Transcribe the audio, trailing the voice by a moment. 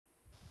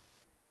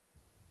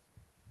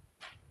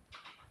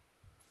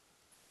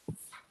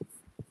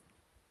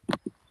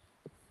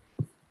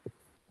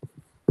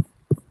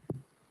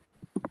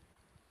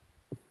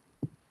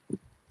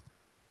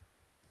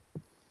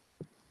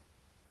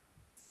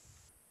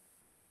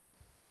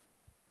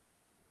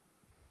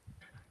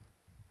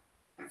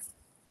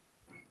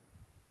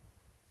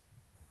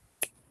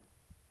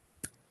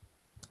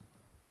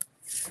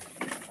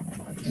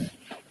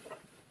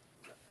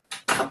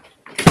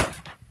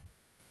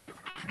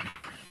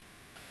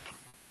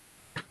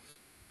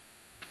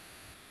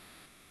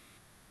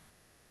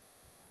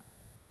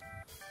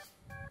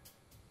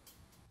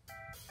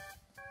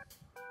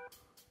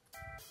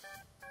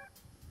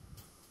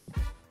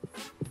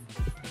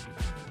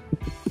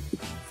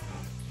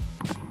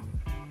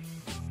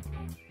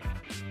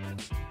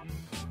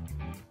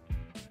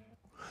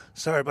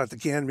Sorry about the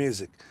canned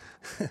music.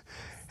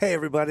 Hey,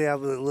 everybody,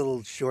 I'm a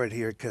little short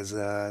here because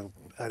I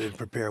didn't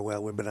prepare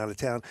well. We've been out of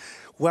town.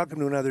 Welcome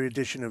to another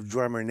edition of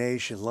Drummer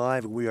Nation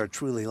Live. We are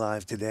truly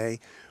live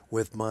today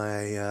with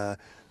my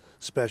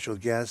special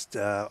guest,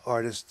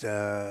 artist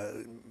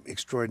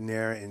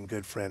extraordinaire and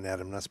good friend,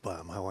 Adam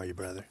Nussbaum. How are you,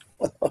 brother?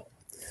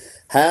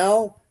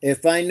 How?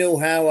 If I knew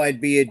how,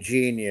 I'd be a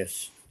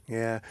genius.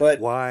 Yeah. But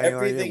Why are you?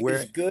 everything is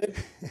Where? good.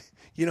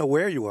 You know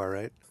where you are,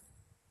 right?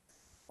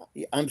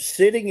 I'm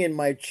sitting in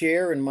my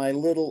chair in my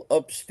little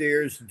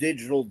upstairs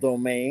digital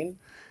domain,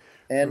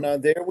 and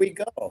Rem- there we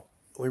go.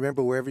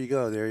 Remember, wherever you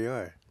go, there you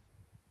are.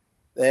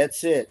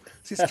 That's it.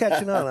 See, it's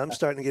catching on. I'm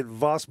starting to get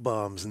Voss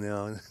bombs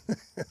now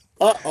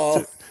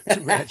Uh-oh. to,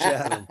 to match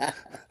Adam.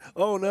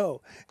 Oh,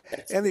 no.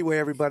 Anyway,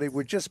 everybody,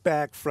 we're just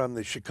back from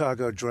the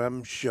Chicago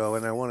Drum Show,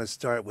 and I want to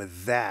start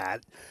with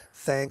that.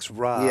 Thanks,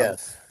 Rob.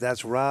 Yes.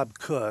 That's Rob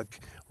Cook.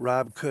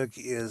 Rob Cook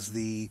is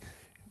the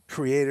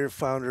creator,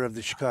 founder of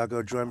the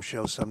Chicago Drum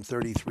Show some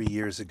 33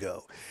 years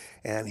ago.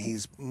 And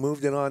he's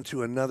moved it on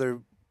to another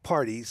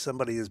party.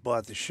 Somebody has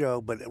bought the show,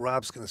 but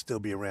Rob's going to still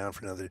be around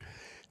for another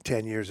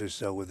 10 years or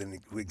so with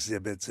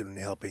exhibits and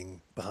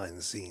helping behind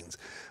the scenes.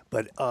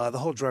 But the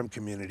whole drum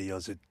community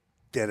owes a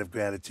debt of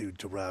gratitude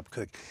to Rob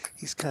Cook.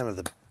 He's kind of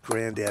the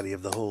granddaddy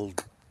of the whole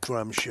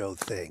drum show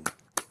thing.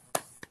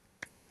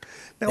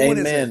 Now, what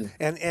is it?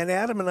 Amen. And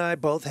Adam and I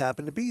both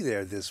happened to be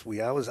there this week.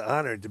 I was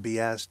honored to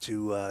be asked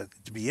to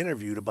be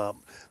interviewed about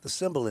the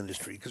cymbal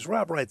industry because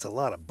Rob writes a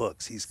lot of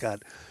books. He's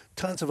got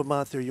tons of them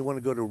out there. You want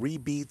to go to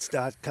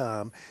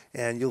rebeats.com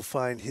and you'll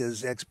find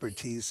his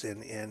expertise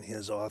and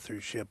his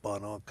authorship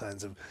on all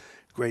kinds of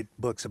great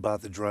books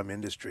about the drum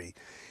industry.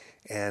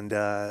 And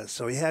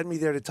so he had me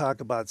there to talk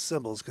about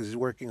cymbals because he's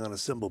working on a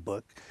cymbal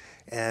book.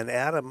 And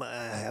Adam, I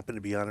happened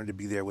to be honored to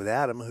be there with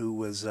Adam, who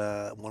was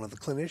one of the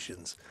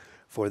clinicians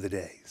for the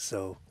day.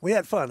 So we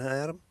had fun, huh,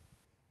 Adam?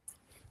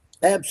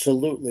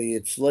 Absolutely.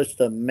 It's just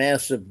a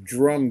massive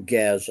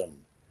drumgasm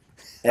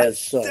as There's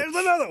such.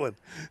 another one.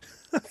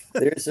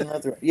 There's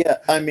another. Yeah,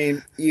 I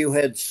mean, you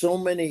had so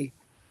many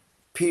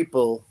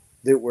people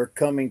that were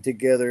coming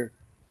together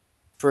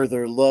for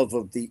their love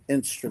of the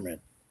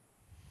instrument.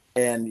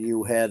 And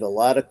you had a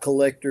lot of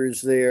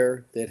collectors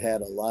there that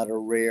had a lot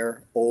of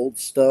rare old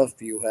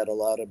stuff. You had a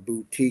lot of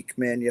boutique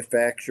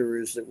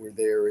manufacturers that were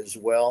there as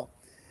well.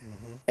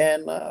 Hmm.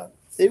 And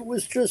it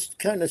was just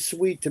kind of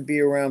sweet to be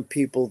around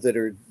people that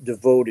are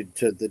devoted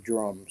to the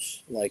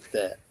drums like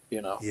that.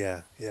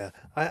 Yeah, yeah.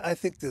 I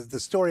think the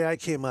story I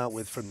came out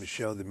with from the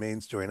show, the main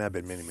story, and I've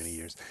been many, many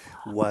years,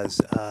 was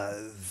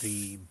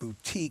the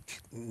boutique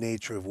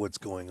nature of what's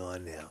going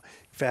on now.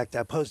 In fact,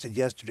 I posted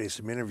yesterday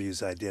some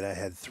interviews I did. I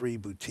had three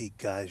boutique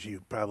guys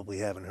you probably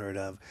haven't heard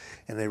of,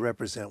 and they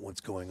represent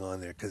what's going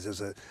on there because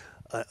there's a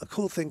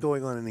cool thing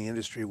going on in the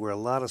industry where a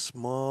lot of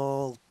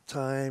small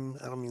time,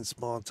 I don't mean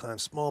small time,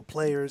 small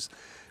players,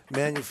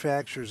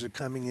 manufacturers are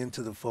coming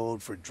into the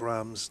fold for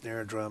drums,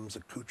 snare drums,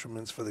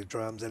 accoutrements for the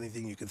drums,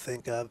 anything you can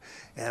think of,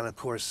 and of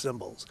course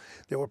cymbals.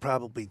 There were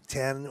probably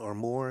 10 or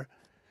more,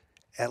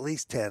 at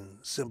least 10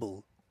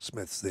 cymbal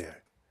smiths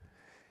there.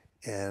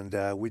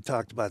 And we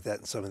talked about that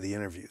in some of the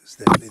interviews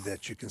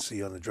that you can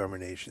see on the Drummer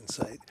Nation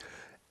site.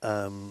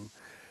 Um,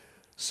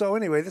 so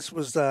anyway, this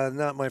was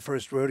not my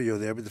first rodeo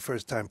there, but the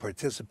first time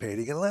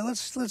participating. And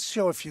let's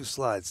show a few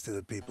slides to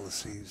the people to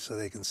see so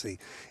they can see.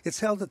 It's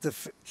held at the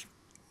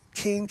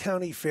Kane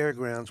County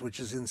Fairgrounds, which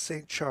is in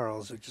St.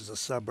 Charles, which is a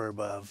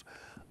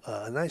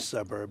nice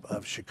suburb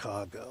of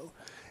Chicago.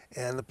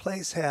 And the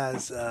place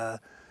has,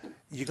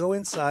 you go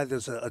inside,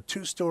 there's a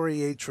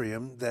two-story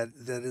atrium that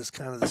is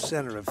kind of the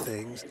center of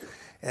things.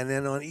 And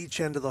then on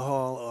each end of the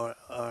hall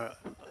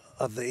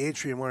of the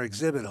atrium are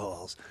exhibit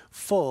halls,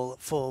 full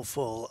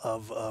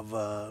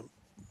of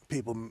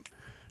people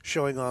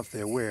showing off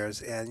their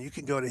wares. And you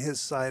can go to his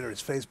site or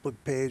his Facebook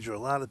page, or a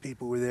lot of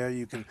people were there.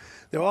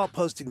 They're all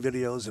posting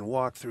videos and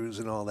walkthroughs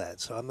and all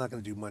that. So I'm not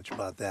going to do much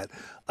about that.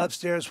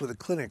 Upstairs were the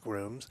clinic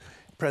rooms,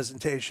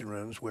 presentation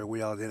rooms where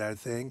we all did our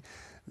thing.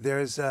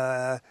 There's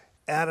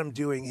Adam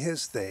doing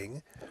his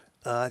thing.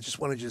 I just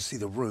wanted you to see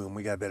the room.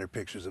 We got better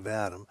pictures of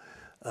Adam.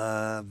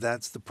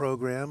 That's the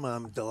program.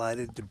 I'm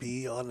delighted to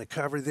be on the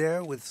cover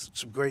there with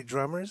some great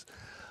drummers.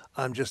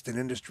 I'm just an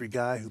industry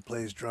guy who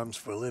plays drums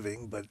for a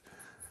living, but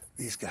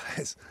these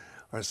guys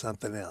are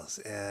something else.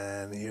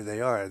 And here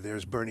they are.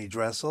 There's Bernie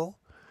Dressel.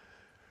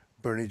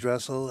 Bernie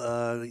Dressel,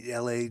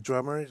 LA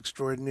drummer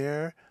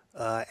extraordinaire.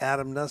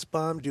 Adam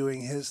Nussbaum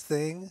doing his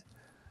thing.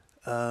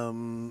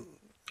 Um,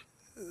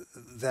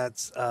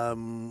 that's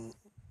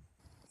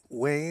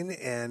Wayne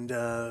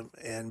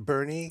and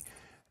Bernie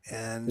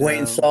and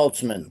Wayne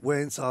Saltzman.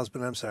 Wayne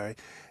Salzman, I'm sorry,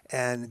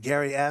 and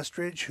Gary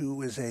Astridge,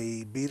 who is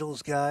a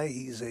Beatles guy.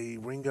 He's a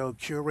Ringo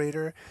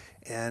curator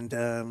and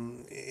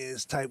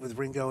is tight with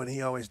Ringo, and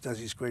he always does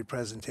these great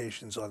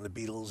presentations on the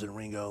Beatles and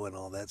Ringo and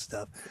all that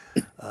stuff.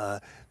 Uh,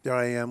 there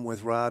I am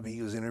with Rob.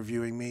 He was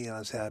interviewing me, and I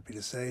was happy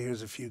to say,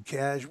 here's a few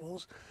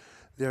casuals.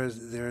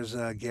 There's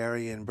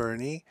Gary and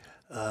Bernie.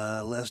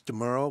 Les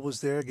DeMuro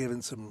was there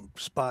giving some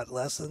spot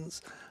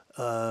lessons.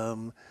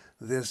 Um,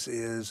 this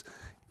is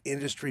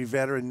industry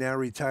veteran, now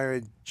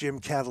retired Jim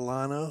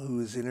Catalano, who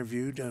was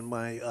interviewed on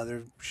my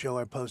other show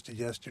I posted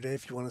yesterday,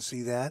 if you want to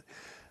see that.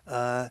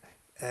 Uh,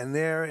 and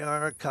there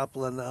are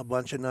a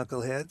bunch of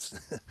knuckleheads.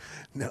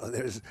 No,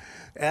 there's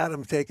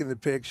Adam taking the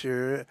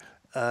picture,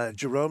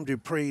 Jerome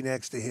Dupree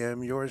next to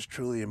him, yours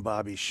truly, and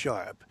Bobby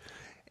Sharp.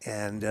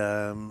 And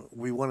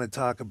we want to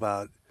talk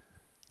about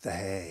the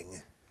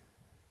hang.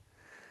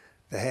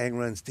 The hang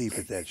runs deep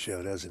at that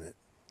show, doesn't it?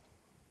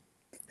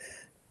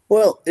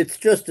 Well, it's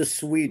just a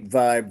sweet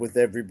vibe with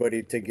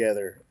everybody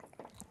together.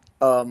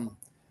 Um,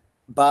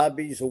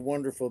 Bobby's a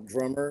wonderful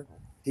drummer.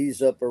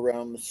 He's up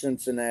around the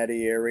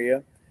Cincinnati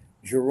area.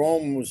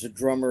 Jerome was a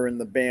drummer in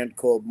the band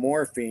called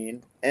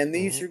Morphine, and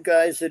these Hmm. are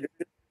guys that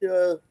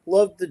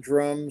love the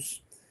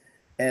drums,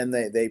 and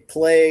they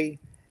play,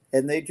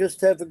 and they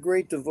just have a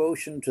great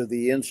devotion to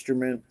the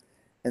instrument,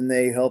 and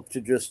they help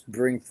to just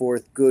bring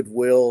forth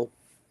goodwill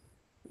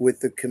with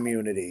the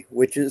community,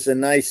 which is a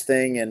nice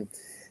thing. And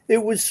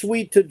it was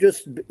sweet to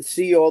just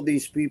see all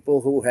these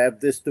people who have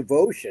this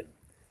devotion.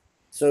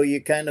 So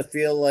you kind of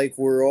feel like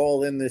we're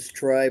all in this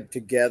tribe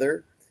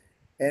together,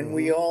 and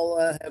we Hmm. all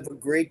have a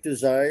great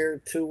desire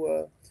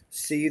to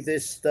see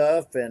this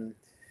stuff. And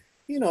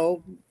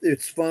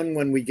it's fun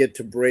when we get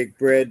to break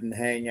bread and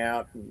hang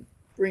out and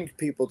bring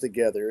people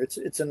together.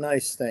 It's a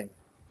nice thing.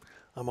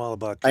 I'm all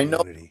about I know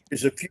community.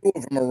 there's a few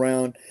of them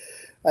around.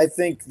 I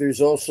think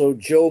there's also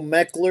Joe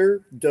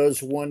Meckler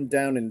does one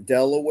down in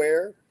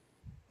Delaware,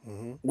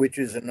 Hmm. which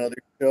is another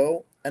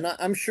show, and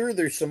I'm sure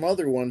there's some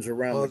other ones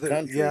around Well, the yeah,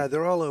 country.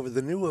 they're all over.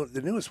 The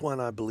newest one,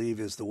 I believe,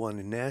 is the one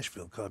in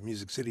Nashville called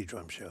Music City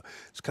Drum Show.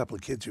 It's a couple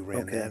of kids who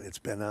ran that. Okay. It's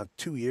been out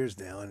 2 years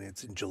now, and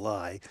it's in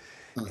July.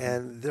 Mhm.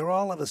 And they're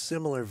all of a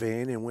similar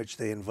vein in which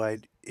they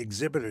invite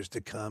exhibitors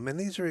to come. And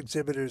these are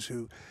exhibitors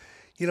who,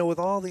 with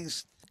all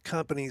these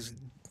companies,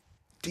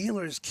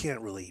 dealers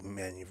can't really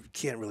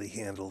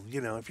handle.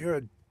 If you're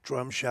a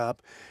drum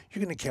shop,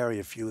 you're going to carry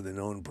a few of the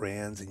known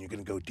brands, and you're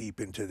going to go deep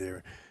into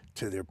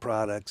their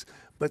products.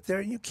 But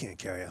there, you can't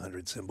carry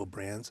 100 cymbal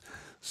brands,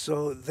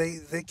 so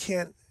they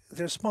can't.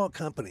 They're small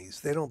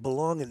companies. They don't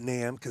belong at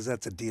NAM because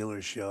that's a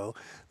dealer show.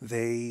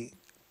 They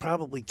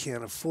probably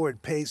can't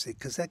afford PASIC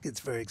because that gets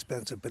very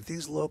expensive. But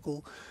these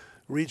local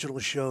regional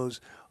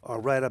shows are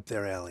right up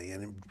their alley,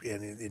 and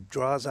it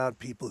draws out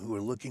people who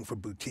are looking for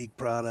boutique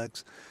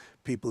products,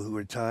 people who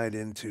are tied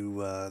into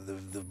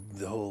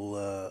the whole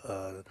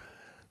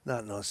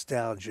not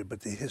nostalgia,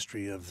 but the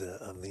history of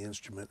the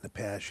instrument, and the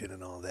passion,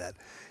 and all that.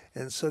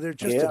 And so they're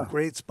just a Yeah.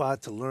 great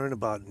spot to learn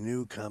about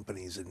new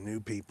companies and new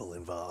people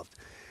involved.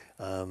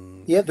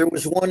 Yeah, there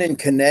was one in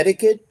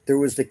Connecticut. There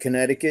was the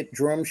Connecticut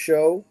Drum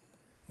Show.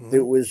 It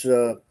Hmm. was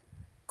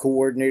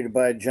coordinated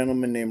by a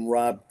gentleman named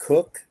Rob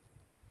Cook.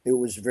 It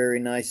was very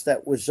nice.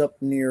 That was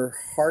up near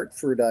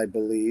Hartford, I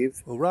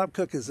believe. Well, Rob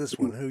Cook is this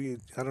one.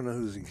 I don't know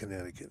who's in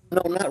Connecticut.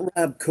 No, not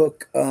Rob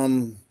Cook.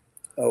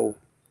 Oh,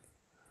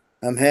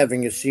 I'm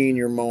having a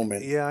senior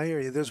moment. Yeah, I hear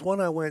you. There's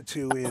one I went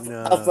to in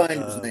I'll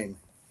find his name.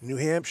 New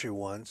Hampshire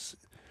once.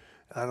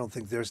 I don't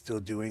think they're still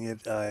doing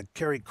it.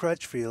 Kerry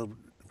Crutchfield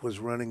was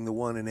running the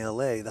one in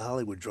L.A., the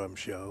Hollywood Drum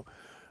Show.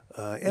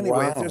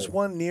 Anyway, if there's Wow.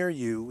 one near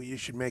you, you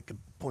should make a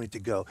point to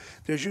go.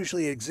 There's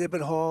usually an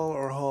exhibit hall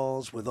or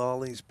halls with all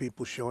these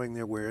people showing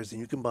their wares, and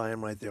you can buy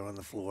them right there on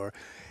the floor.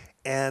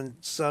 And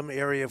some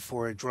area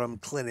for drum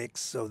clinics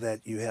so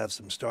that you have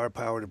some star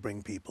power to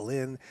bring people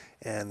in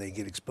and they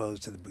get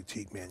exposed to the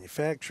boutique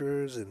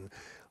manufacturers and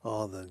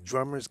all the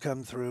drummers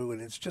come through.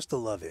 And it's just a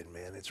love in,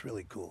 man. It's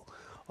really cool.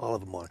 All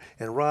of them are.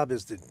 And Rob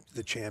is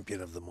the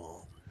champion of them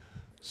all.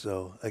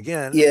 So,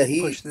 again, Yeah,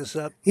 push this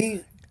up.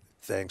 he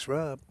Thanks,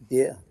 Rob.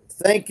 yeah.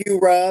 Thank you,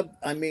 Rob.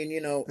 I mean,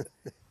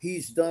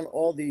 he's done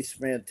all these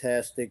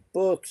fantastic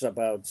books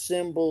about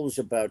symbols,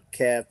 about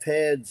calf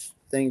heads,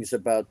 things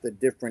about the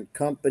different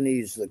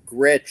companies, the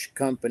Gretsch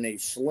company,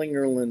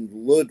 Slingerland,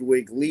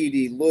 Ludwig,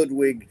 Leedy,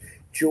 Ludwig,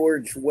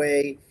 George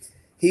Way.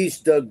 He's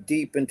dug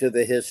deep into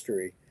the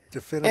history. And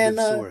Definitive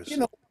source.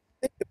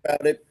 think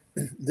about it,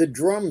 the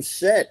drum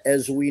set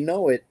as we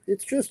know it,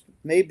 it's just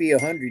maybe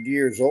 100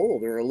 years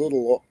old or a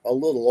little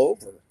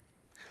over.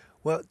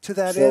 Well, to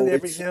that end, So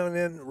every it's now and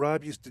then,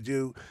 Rob used to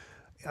do,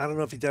 I don't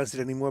know if he does it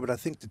anymore, but I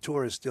think the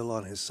tour is still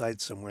on his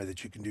site somewhere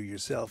that you can do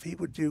yourself. He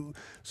would do,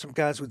 some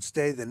guys would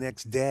stay the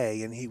next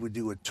day and he would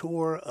do a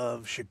tour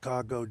of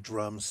Chicago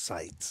drum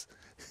sites.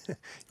 You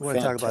want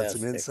to talk about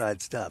some fantastic.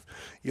 inside stuff.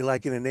 You're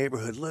like in a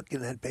neighborhood, look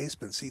in that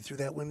basement, see through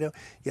that window?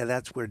 Yeah,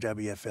 that's where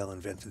WFL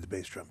invented the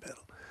bass drum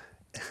pedal.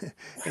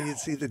 And you'd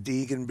see the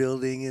Deegan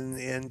building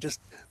and just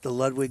the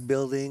Ludwig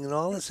building and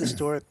all this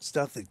historic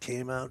stuff that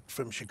came out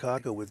from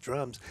Chicago with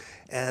drums.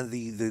 And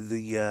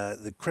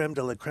the creme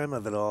de la creme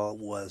of it all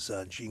was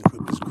Gene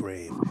Krupa's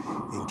grave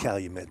in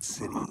Calumet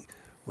City,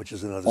 which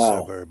is another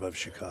Wow. suburb of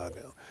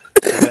Chicago.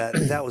 So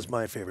that was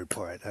my favorite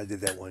part. I did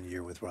that one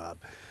year with Rob.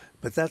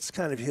 But that's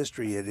kind of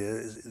history. It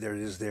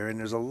is there, and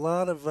there's a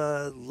lot of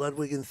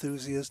Ludwig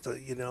enthusiasts.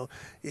 It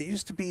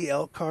used to be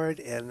Elkhart,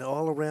 and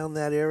all around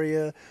that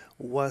area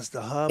was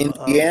the hub of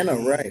Indiana,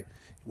 the right.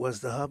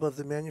 was the hub of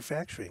the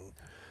manufacturing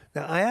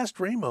Now, I asked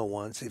Ramo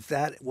once if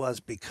that was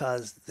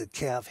because the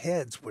calf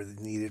heads were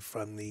needed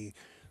from the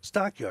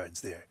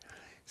stockyards there.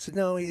 He said,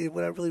 no,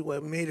 what I really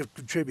what may have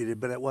contributed,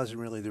 but that wasn't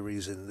really the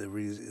reason. The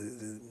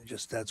reason,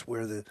 just that's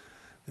where the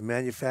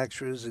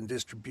manufacturers and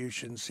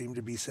distribution seem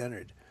to be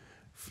centered.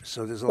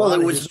 So there's a Well, lot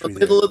it of was in the history there.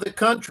 middle of the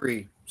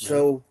country, Yeah.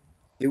 so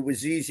it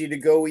was easy to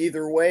go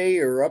either way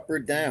or up or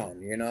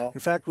down,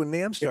 In fact, when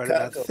NAM started,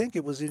 I Chicago, think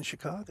it was in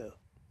Chicago.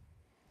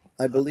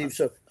 I I, believe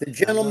so. The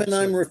I'm not gentleman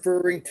I'm certain.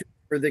 referring to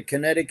for the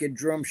Connecticut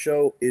Drum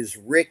Show is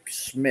Rick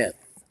Smith.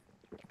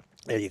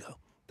 There you go.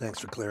 Thanks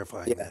for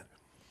clarifying Yeah. that.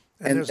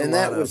 And there's a And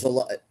lot that of was a them.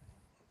 lot.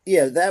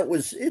 Yeah, that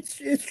was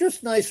it's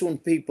just nice when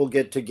people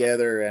get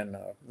together and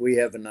we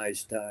have a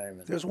nice time.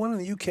 And There's one in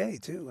the UK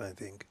too, I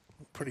think.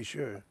 I'm pretty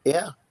sure.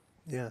 yeah,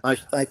 Yeah.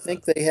 I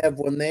think they have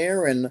one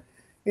there, and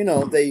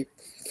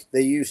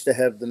they used to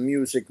have the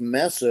Music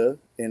Messe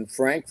in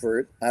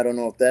Frankfurt. I don't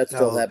know if that's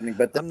still No, happening,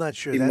 but that's I'm not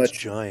sure. pretty That's much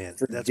giant.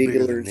 for That's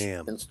bigger than dealers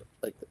NAM. and stuff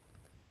like that.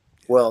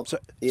 Well, So,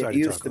 it sorry to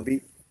used talk to over.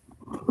 be.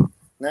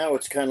 Now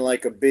it's kind of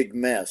like a big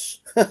mess.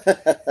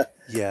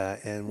 Yeah,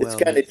 and It's well,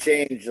 kind of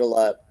changed a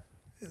lot.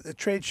 the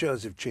trade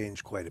shows have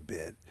changed quite a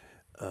bit.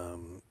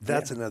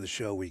 Yeah. That's another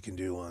show we can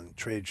do on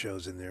trade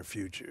shows in their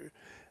future,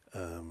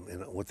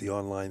 and what the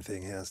online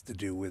thing has to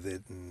do with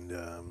it, and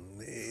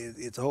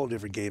it's a whole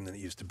different game than it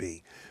used to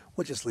be.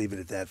 We'll just leave it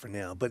at that for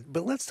now. But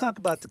let's talk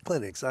about the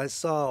clinics. I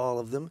saw all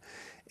of them,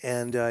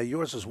 and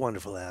yours was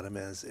wonderful, Adam,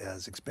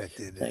 as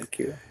expected. Thank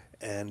you.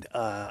 And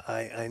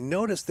I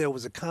noticed there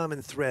was a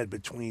common thread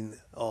between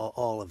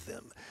all of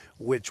them,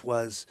 which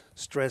was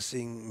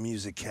stressing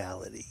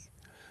musicality.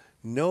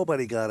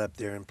 Nobody got up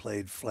there and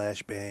played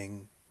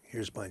flashbang.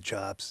 Here's my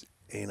chops.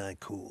 Ain't I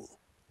cool?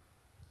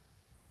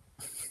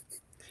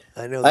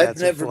 I know I've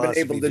that's a never been philosophy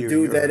able to dear to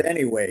do your that heart.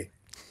 anyway.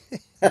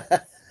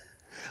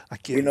 I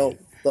You can't. know,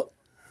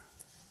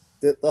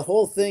 the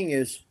whole thing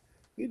is,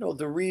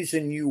 the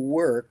reason you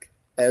work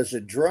as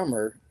a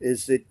drummer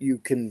is that you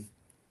can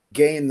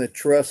gain the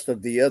trust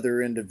of the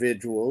other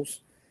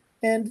individuals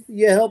and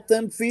you help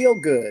them feel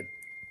good.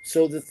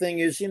 So the thing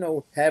is,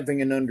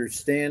 having an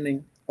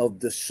understanding of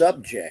the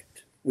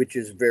subject, which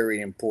is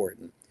very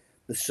important.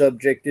 The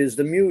subject is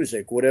the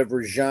music,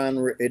 whatever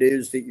genre it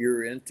is that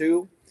you're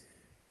into.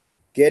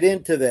 Get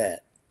into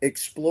that,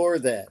 explore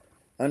that,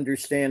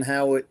 understand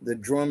how the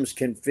drums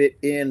can fit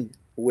in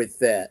with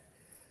that.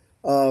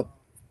 Uh,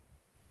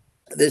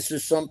 this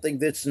is something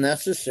that's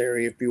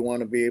necessary if you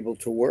want to be able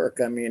to work.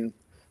 I mean,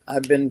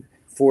 I've been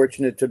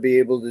fortunate to be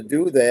able to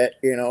do that.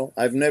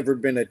 I've never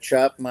been a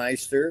chop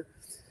meister.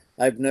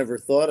 I've never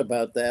thought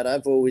about that.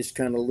 I've always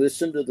kind of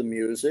listened to the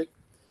music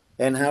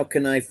and how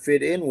can I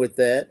fit in with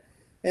that.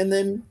 And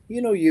then,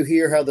 you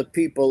hear how the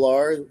people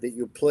are that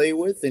you play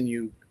with, and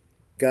you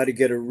got to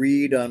get a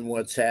read on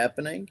what's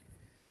happening.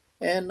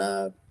 And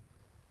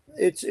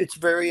it's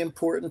very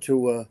important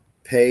to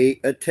pay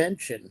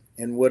attention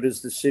and what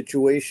does the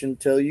situation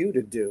tell you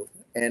to do.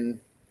 And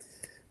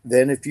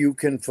then if you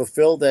can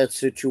fulfill that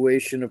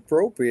situation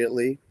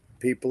appropriately,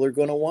 people are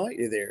going to want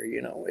you there.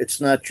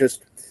 It's not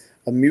just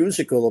a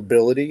musical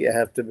ability. You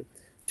have to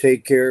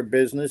take care of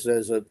business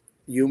as a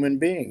human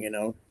being.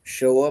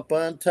 Show up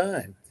on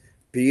time,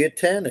 be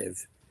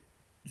attentive,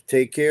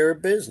 take care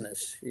of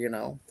business.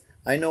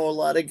 I know a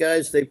lot of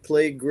guys, they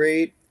play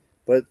great,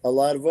 but a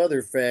lot of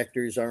other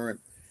factors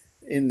aren't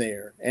in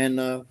there, and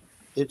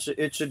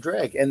it's a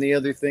drag. And the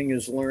other thing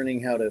is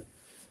learning how to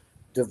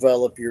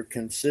develop your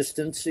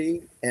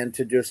consistency and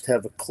to just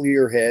have a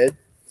clear head.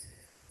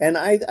 And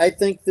I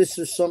think this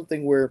is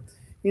something where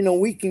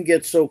we can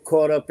get so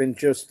caught up in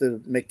just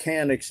the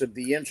mechanics of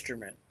the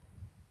instrument,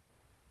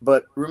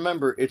 but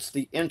remember, it's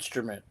the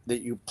instrument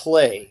that you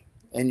play,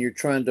 and you're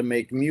trying to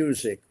make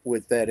music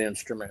with that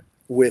instrument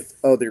with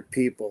other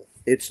people.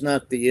 It's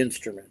not the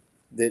instrument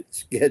that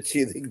gets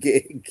you the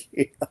gig.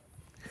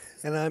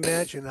 And I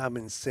imagine I'm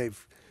in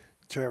safe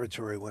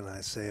territory when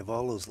I say of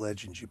all those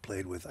legends you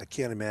played with, I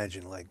can't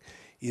imagine like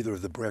either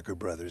of the Brecker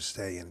brothers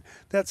saying,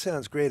 "That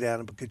sounds great,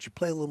 Adam, but could you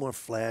play a little more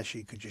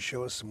flashy? Could you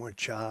show us some more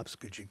chops?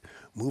 Could you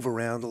move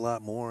around a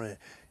lot more?"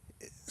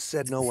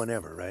 Said no one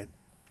ever, right?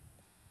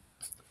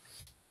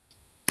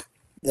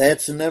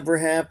 That's never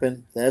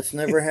happened. That's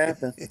never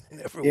happened.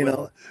 Never You will.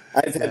 know,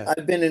 I've Yeah.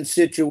 I've been in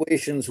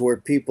situations where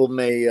people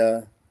may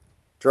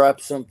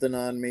drop something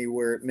on me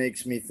where it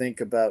makes me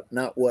think about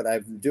not what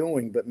I'm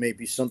doing, but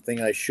maybe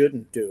something I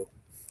shouldn't do.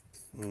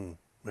 Mm,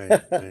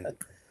 right, right.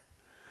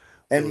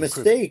 And Little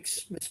crypt.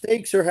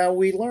 mistakes are how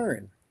we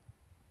learn.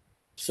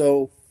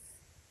 So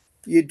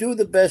you do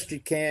the best you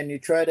can. You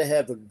try to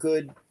have a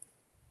good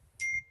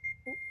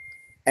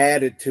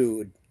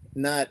attitude,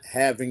 not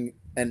having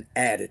an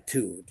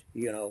attitude.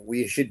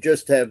 We should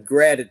just have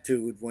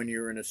gratitude when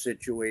you're in a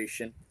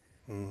situation,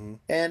 Hmm.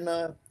 and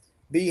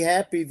be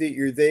happy that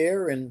you're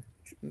there, and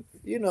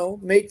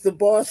make the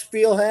boss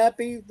feel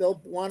happy.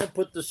 They'll want to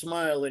put the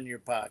smile in your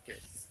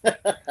pocket.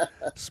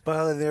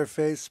 Smile in their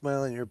face,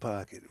 smile in your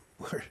pocket.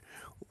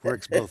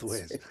 Works both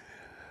ways.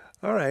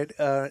 All right.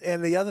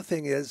 And the other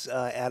thing is,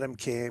 Adam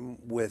came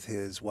with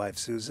his wife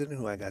Susan,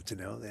 who I got to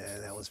know.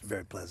 That was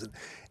very pleasant,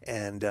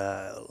 and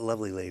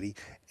lovely lady.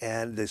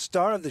 And the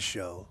star of the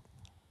show,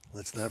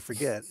 let's not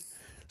forget,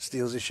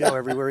 steals the show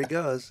everywhere he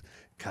goes.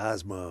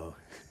 Cosmo.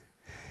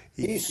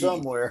 He He's he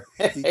somewhere.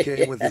 he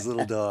came with Yeah. his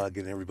little dog,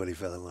 and everybody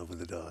fell in love with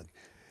the dog.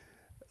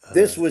 Uh,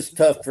 This was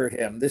tough for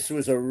him. This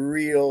was a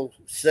real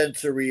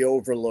sensory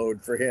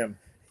overload for him.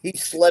 He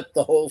slept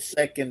the whole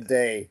second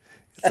day.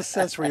 it's a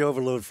sensory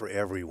overload for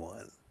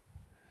everyone.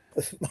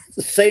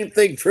 The same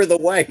thing for the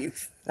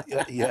wife.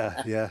 Yeah,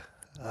 yeah, yeah.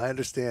 I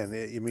understand.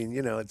 I mean,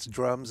 it's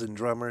drums and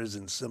drummers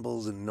and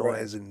cymbals and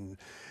Right. noise and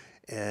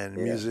Yeah.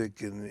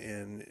 music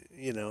and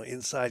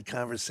inside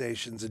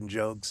conversations and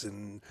jokes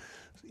and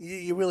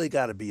you really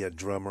got to be a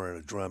drummer and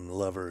a drum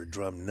lover, a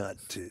drum nut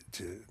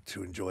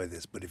to enjoy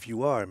this. But if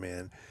you are,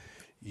 man,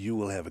 you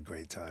will have a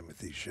great time with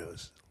these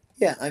shows.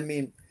 Yeah. I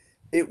mean,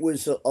 it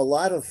was a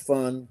lot of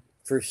fun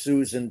for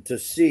Susan to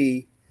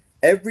see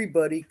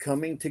everybody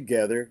coming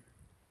together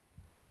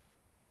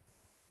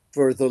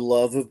for the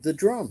love of the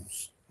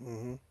drums.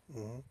 Hmm.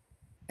 Hmm.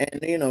 And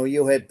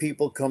you had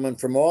people coming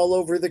from all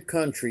over the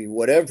country,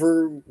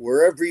 whatever,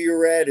 wherever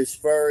you're at, as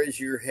far as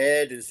your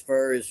head, as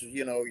far as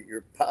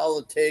your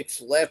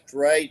politics, left,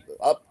 right,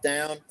 up,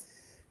 down.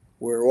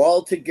 We're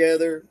all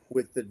together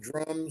with the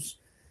drums,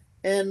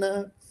 and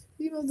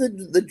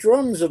the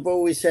drums have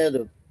always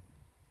had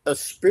a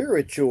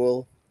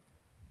spiritual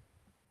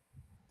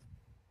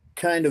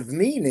kind of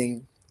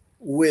meaning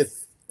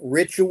with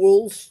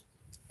rituals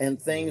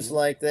and things Hmm.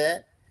 like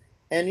that.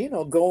 And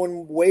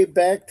going way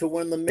back to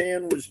when the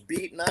man was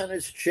beating on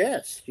his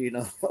chest.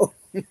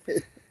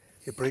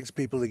 It brings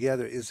people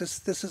together. This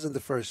isn't the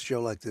first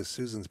show like this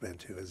Susan's been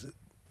to, is it?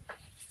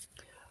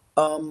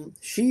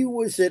 She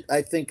was at,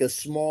 I think, a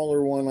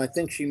smaller one. I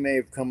think she may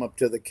have come up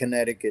to the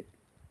Connecticut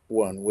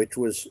one, which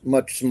was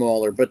much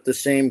smaller, but the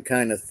same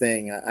kind of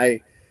thing.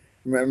 I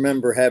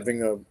remember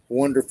having a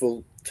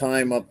wonderful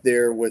time up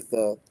there with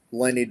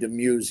Lenny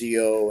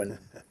DeMusio, and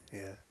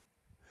Yeah.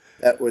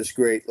 that was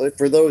great. Like,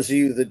 for those of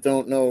you that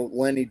don't know,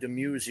 Lenny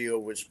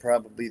DeMusio was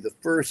probably the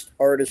first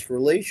artist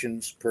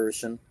relations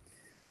person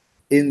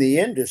in the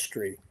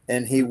industry,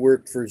 and he Uh,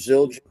 worked for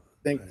Zildjian,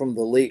 I think, right. from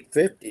the late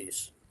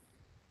 50s.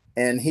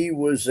 And he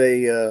was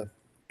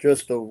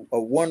just a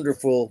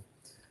wonderful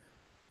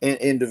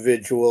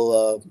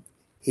individual.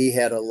 He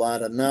had a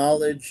lot of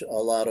knowledge, a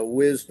lot of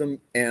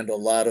wisdom, and a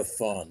lot of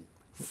fun.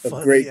 A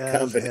Funny great as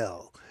combination.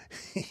 hell.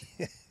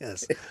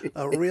 Yes,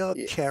 a real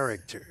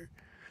character,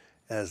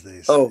 as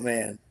they Oh say.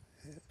 man,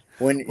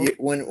 when Well, you,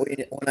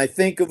 when I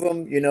think of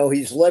him,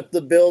 he's left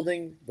the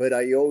building, but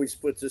he always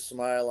puts a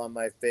smile on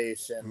my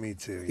face, and me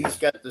too.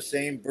 he's Yeah. got the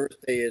same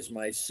birthday as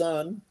my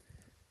son.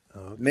 Oh,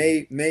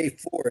 okay. May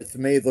 4th.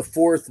 May the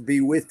 4th be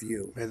with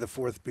you. May the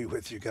fourth be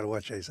with you. Got to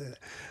watch how you say that.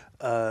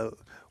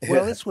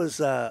 Well, this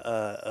was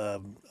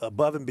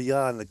above and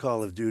beyond the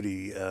Call of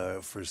Duty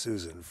for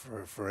Susan,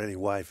 for any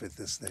wife at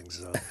this thing.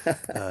 So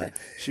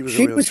she was a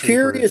She real was trooper.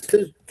 curious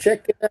to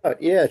check it out.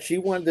 Yeah, she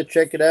wanted to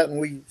check it out, and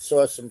we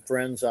saw some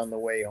friends on the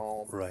way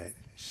home. Right.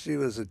 She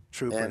was a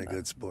trooper and a And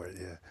good sport.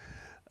 Yeah.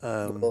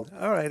 well,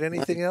 All right. my,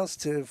 Anything else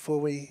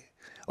before we?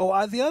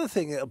 Oh, the other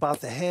thing about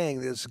the hang,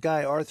 there's a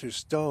guy Arthur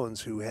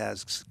Stones who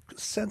has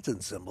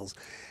sentence symbols,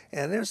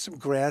 and there's some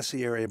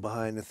grassy area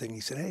behind the thing. He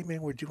said, "Hey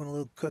man, we're doing a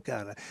little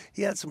cookout."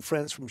 He had some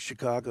friends from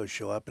Chicago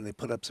show up, and they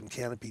put up some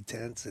canopy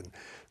tents and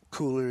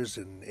coolers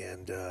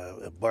and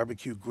a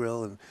barbecue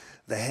grill, and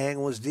the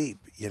hang was deep,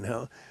 you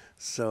know.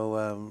 So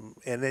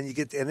and then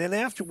and then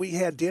after we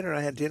had dinner,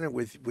 I had dinner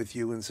with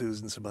you and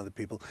Susan and some other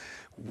people.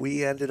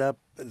 We ended up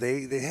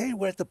they hey,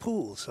 we're at the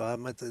pool, so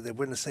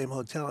we're in the same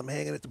hotel. I'm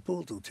hanging at the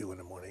pool till 2 in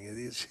the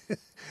morning.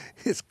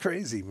 It's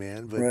crazy,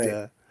 man, but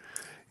right.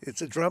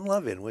 it's a drum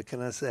loving. What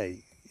can I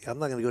say? I'm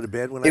not going to go to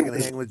bed. We're not It going to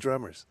was hang with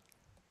drummers.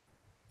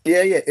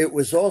 Yeah, yeah. It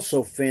was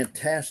also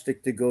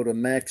fantastic to go to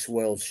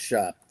Maxwell's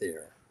shop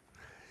there,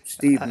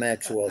 Steve I,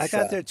 Maxwell's I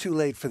got shop. there too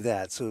late for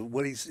that. So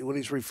what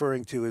he's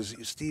referring to is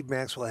Steve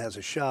Maxwell has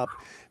a shop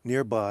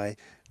nearby.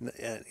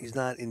 He's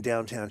not in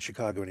downtown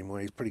Chicago anymore.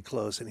 He's pretty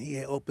close, and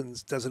he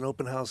does an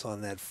open house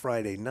on that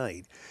Friday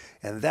night,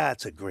 and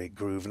that's a great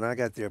groove. And I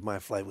got there. My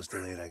flight was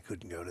delayed. I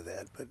couldn't go to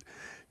that. But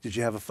did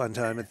you have a fun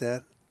time at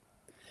that?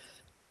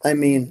 I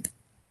mean,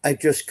 I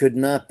just could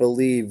not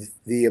believe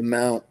the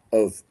amount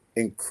of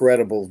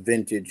incredible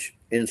vintage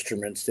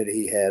instruments that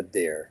he had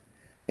there,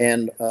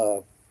 and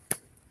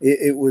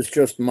it was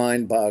just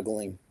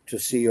mind-boggling to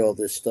see Hmm. all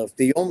this stuff.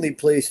 The only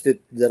place that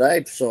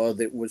I saw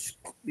that was,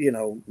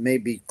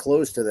 maybe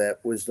close to that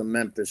was the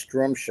Memphis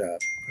Drum Shop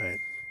Right.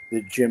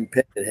 that Jim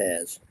Pettit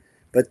has.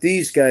 But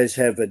these guys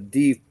have a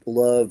deep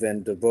love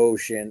and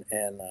devotion,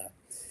 and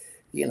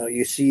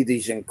you see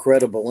these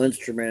incredible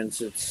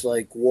instruments. It's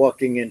like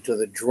walking into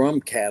the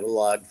drum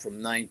catalog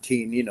from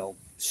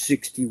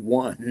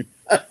 1961.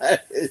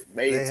 It's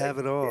They have amazing.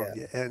 it all. Yeah,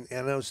 Yeah, and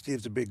I know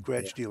Steve's a big yeah.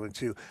 Gretsch dealer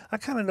too. I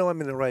kind of know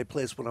I'm in the right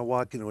place when I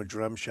walk into a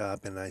drum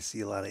shop and I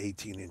see a lot of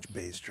 18-inch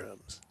bass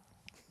drums.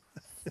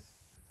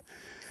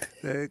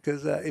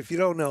 Because if you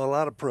don't know, a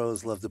lot of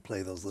pros love to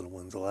play those little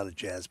ones. A lot of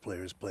jazz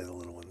players play the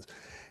little ones.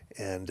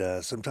 And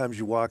sometimes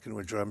you walk into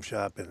a drum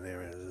shop and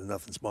there's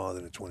nothing smaller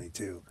than a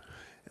 22.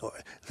 Or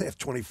they have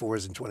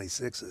 24s and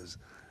 26s,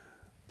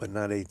 but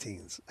not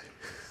 18s.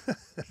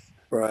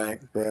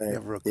 Right, right.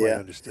 Never quite Yeah.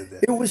 understood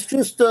that. It was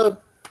just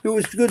it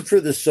was good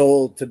for the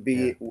soul to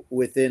Yeah, be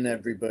within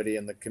everybody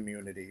in the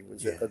community. It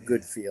was yeah, a yeah.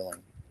 good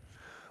feeling.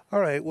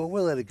 All right, well,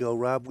 we'll let it go.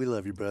 Rob, we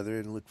love you, brother,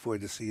 and look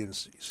forward to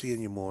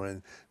seeing you more.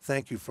 And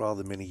thank you for all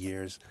the many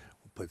years.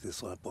 We'll put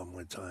this up one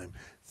more time.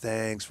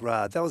 Thanks,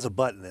 Rob. That was a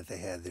button that they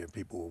had there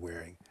people were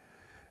wearing.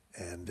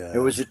 And It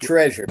was a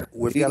treasure.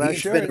 we've got our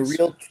He's been a shirts.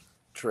 real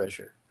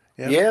treasure.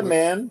 Yep, Yeah, we're,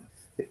 man.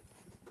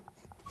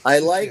 I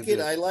we like can't it.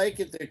 do it. I like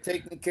it. They're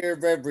taking care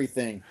of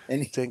everything.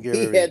 And Taking care of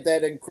he everything. had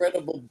that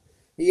incredible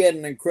he had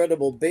an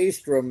incredible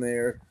bass drum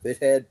there that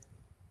had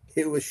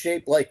it was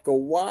shaped like a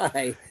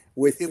Y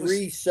with It was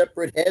three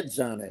separate heads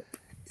on it.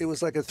 it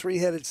was like a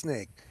three-headed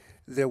snake.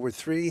 There were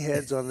three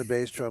heads on the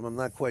bass drum. I'm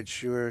not quite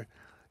sure.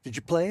 Did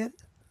you play it?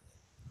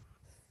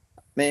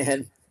 Man,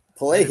 I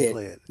play didn't it.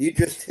 play it. You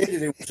just hit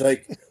it. It was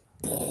like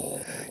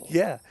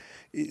Yeah.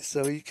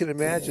 So you can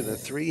imagine a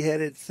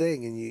three-headed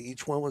thing, and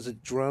each one was a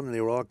drum, and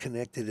they were all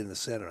connected in the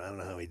center. I don't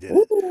know how he did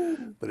it,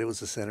 woo. but it was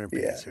the center Yeah,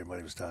 piece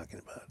everybody was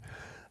talking about.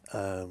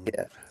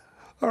 yeah.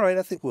 All right,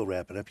 I think we'll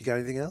wrap it up. You got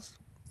anything else?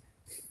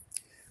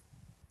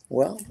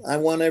 Well, I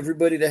want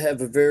everybody to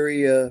have a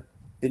very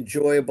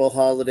enjoyable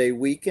holiday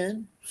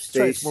weekend. That's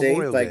right. Stay It's safe.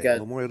 Memorial I Day, got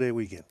Memorial Day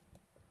weekend.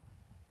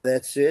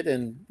 that's it.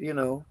 And,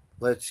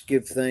 let's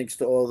give thanks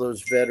to all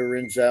those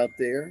veterans out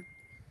there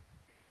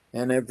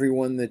and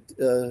everyone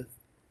that,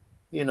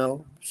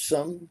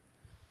 some,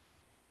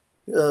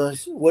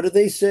 what do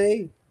they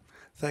say?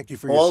 Thank you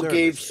for your All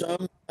gave service.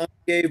 some, some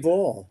gave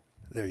all.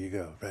 There you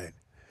go. Right.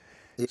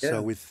 So Yeah.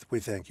 we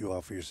thank you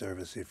all for your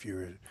service if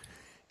you're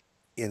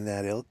in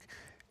that ilk.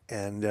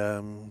 And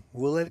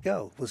we'll let it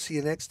go. We'll see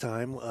you next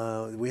time.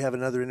 We have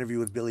another interview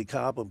with Billy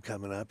Cobham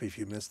coming up. If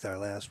you missed our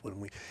last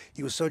one,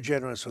 he was so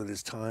generous with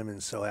his time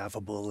and so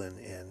affable and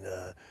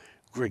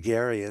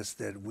gregarious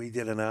that we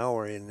did an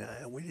hour and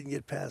we didn't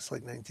get past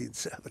like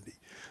 1970.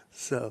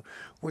 So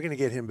we're going to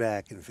get him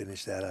back and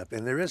finish that up.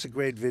 And there is a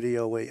great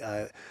video.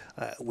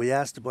 We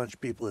asked a bunch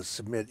of people to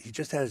submit. He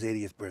just had his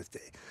 80th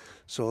birthday.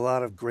 So a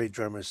lot of great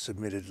drummers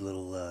submitted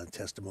little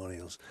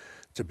testimonials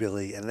to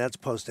Billy, and that's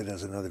posted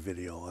as another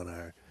video on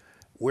our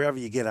wherever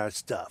you get our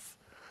stuff,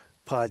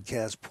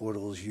 podcast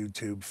portals,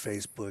 YouTube,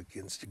 Facebook,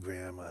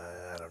 Instagram.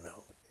 I don't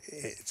know.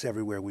 It's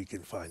everywhere we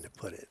can find to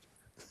put it.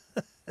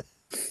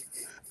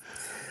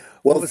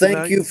 Well, Well, listen,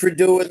 now thank you for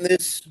doing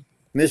this,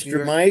 Mr.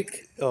 you're.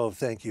 Mike. Oh,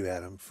 thank you,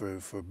 Adam,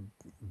 for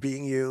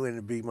being you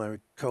and being my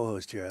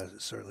co-host here. I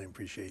certainly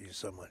appreciate you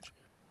so much.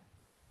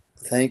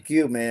 Thank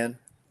you, man.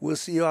 We'll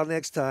see you all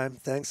next time.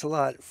 Thanks a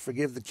lot.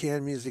 Forgive the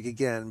canned music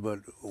again, but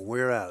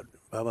we're out.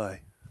 Bye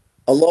bye.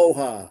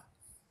 Aloha.